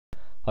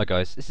Hi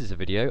guys, this is a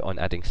video on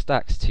adding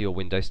stacks to your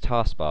Windows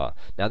taskbar.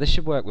 Now this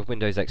should work with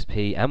Windows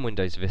XP and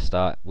Windows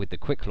Vista with the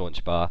quick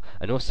launch bar,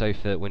 and also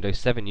for Windows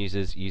 7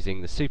 users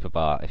using the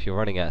Superbar. If you're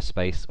running out of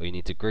space or you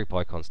need to group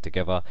icons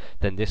together,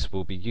 then this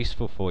will be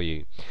useful for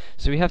you.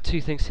 So we have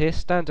two things here,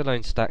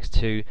 Standalone Stacks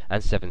 2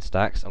 and 7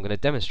 Stacks. I'm going to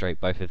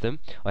demonstrate both of them.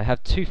 I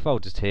have two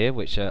folders here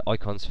which are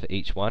icons for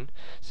each one.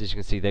 So as you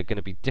can see, they're going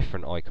to be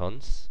different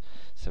icons.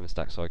 7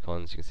 Stacks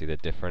icons, you can see they're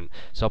different.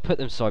 So I'll put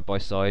them side by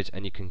side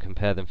and you can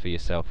compare them for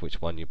yourself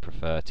which one you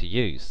prefer to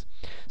use.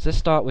 So let's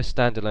start with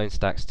Standalone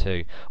Stacks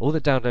 2. All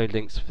the download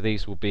links for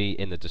these will be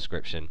in the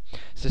description.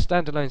 So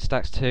Standalone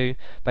Stacks 2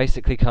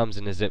 basically comes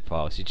in a zip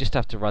file, so you just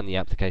have to run the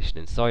application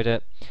inside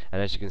it,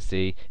 and as you can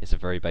see it's a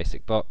very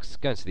basic box.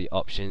 Go into the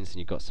options and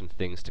you've got some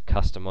things to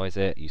customize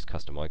it. Use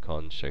custom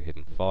icons, show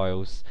hidden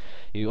files.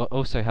 You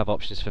also have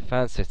options for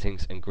fan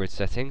settings and grid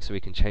settings, so we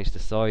can change the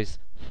size,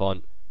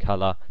 font,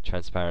 color,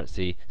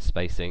 transparency,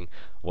 spacing,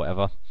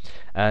 whatever.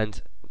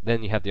 And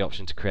then you have the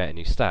option to create a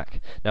new stack.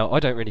 Now I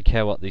don't really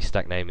care what the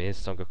stack name is,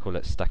 so I'm going to call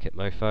it Stack It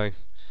Mofo.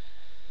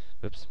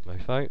 Oops,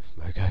 Mogo.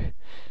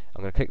 I'm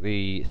going to click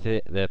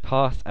the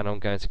path and I'm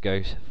going to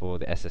go for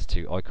the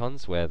SS2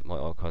 icons where my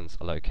icons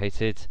are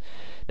located.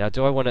 Now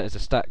do I want it as a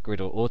stack, grid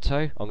or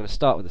auto? I'm going to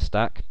start with the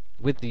stack.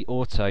 With the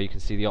auto you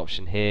can see the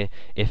option here,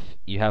 if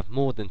you have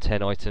more than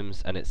 10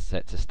 items and it's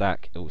set to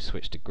stack, it will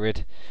switch to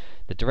grid.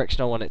 The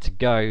direction I want it to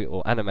go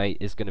or animate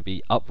is going to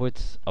be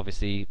upwards,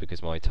 obviously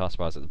because my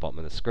taskbar is at the bottom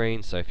of the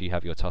screen, so if you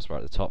have your taskbar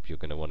at the top you're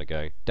going to want to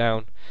go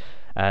down.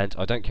 And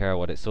I don't care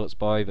what it sorts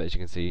by, but as you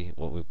can see,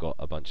 we've got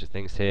a bunch of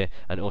things here,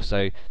 and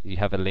also you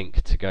have a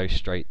link to go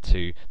straight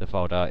to the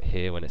folder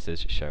here when it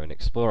says Show in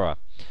Explorer.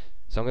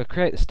 So I'm going to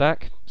create the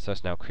stack, so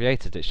it's now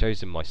created, it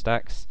shows in my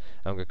stacks.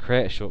 I'm going to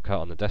create a shortcut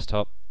on the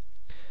desktop,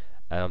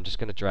 and I'm just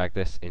going to drag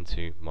this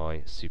into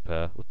my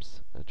Superbar.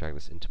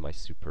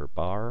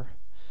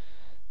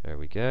 There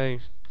we go.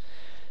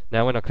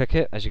 Now when I click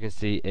it, as you can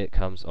see, it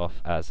comes off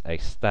as a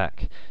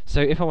stack.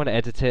 So if I want to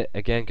edit it,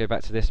 again, go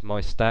back to this,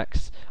 My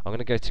Stacks. I'm going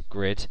to go to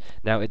Grid.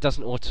 Now it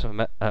doesn't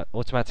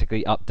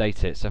automatically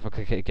update it, so if I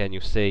click it again,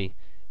 you'll see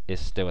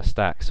it's still a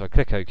stack. So I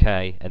click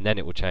OK, and then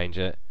it will change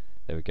it.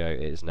 There we go,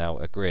 it is now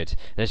a grid.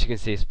 And as you can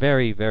see, it's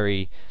very,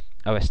 very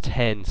OS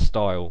 10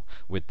 style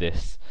with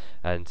this.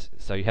 And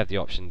so you have the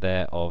option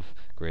there of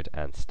grid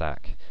and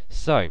stack.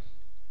 So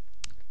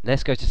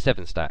let's go to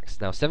 7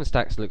 Stacks. Now 7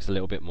 Stacks looks a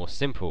little bit more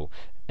simple.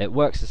 It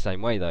works the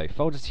same way though.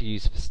 Folder to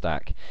use for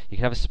stack. You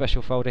can have a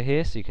special folder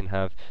here, so you can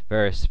have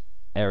various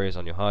areas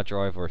on your hard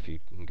drive, or if you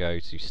can go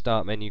to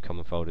Start menu,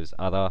 Common Folders,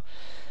 Other,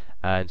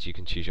 and you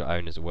can choose your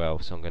own as well.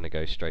 So I'm going to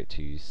go straight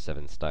to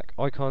 7 Stack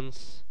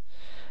Icons.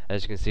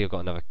 As you can see, I've got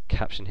another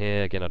caption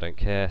here. Again, I don't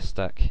care.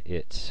 Stack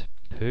it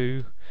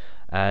poo.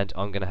 And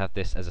I'm going to have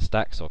this as a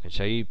stack so I can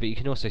show you. But you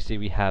can also see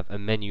we have a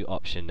menu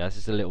option. Now this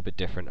is a little bit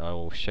different. I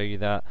will show you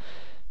that.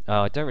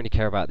 I don't really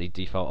care about the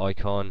default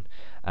icon,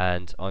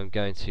 and I'm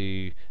going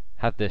to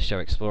have the Show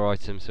Explore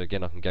item, so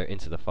again I can go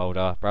into the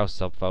folder, browse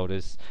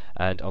subfolders,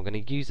 and I'm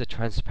going to use a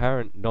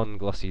transparent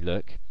non-glossy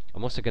look.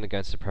 I'm also going to go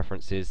into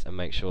preferences and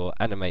make sure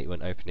animate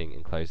when opening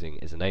and closing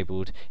is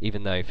enabled,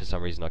 even though for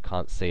some reason I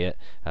can't see it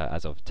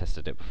as I've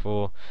tested it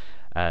before,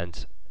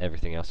 and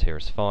everything else here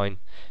is fine.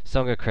 So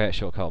I'm going to create a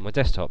shortcut on my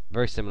desktop,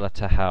 very similar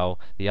to how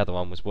the other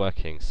one was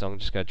working. So I'm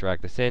just going to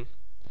drag this in,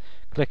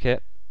 click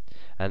it,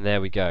 and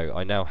there we go.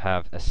 I now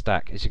have a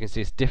stack. As you can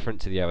see, it's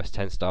different to the OS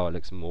 10 style. It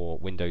looks more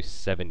Windows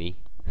 7-y,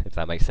 if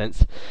that makes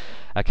sense.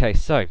 Okay,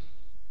 so I'm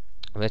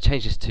going to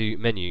change this to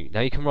menu.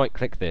 Now you can right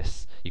click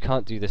this. You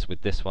can't do this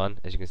with this one.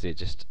 As you can see, it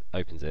just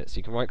opens it. So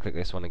you can right click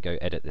this one and go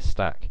edit this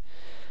stack.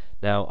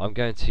 Now I'm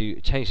going to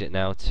change it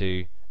now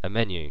to a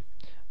menu,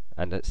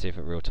 and let's see if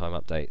it real time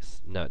updates.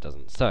 No, it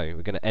doesn't. So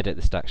we're going to edit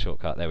the stack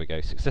shortcut. There we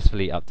go,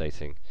 successfully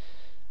updating.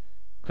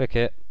 Click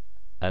it,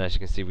 and as you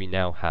can see, we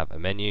now have a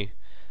menu.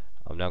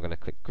 I'm now going to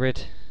click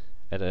grid,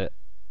 edit,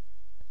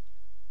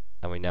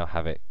 and we now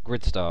have it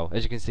grid style.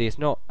 As you can see, it's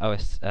not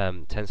OS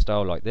 10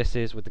 style like this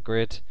is with the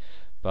grid,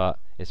 but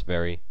it's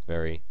very,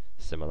 very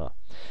similar.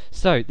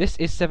 So this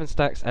is 7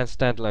 Stacks and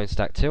Standalone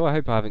Stack 2. I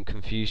hope I haven't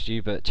confused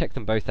you, but check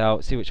them both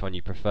out, see which one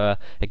you prefer.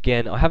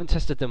 Again, I haven't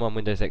tested them on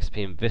Windows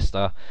XP and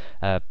Vista.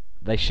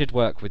 They should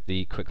work with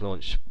the quick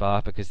launch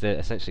bar because they're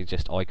essentially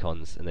just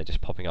icons and they're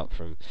just popping up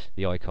from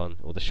the icon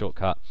or the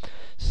shortcut.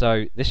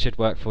 So this should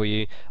work for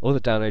you. All the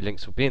download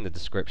links will be in the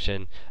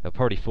description. I'll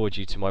probably forward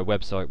you to my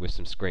website with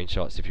some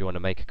screenshots if you want to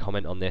make a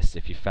comment on this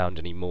if you found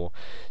any more.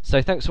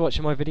 So thanks for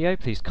watching my video.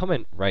 Please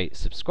comment, rate,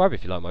 subscribe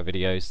if you like my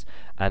videos,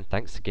 and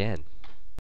thanks again.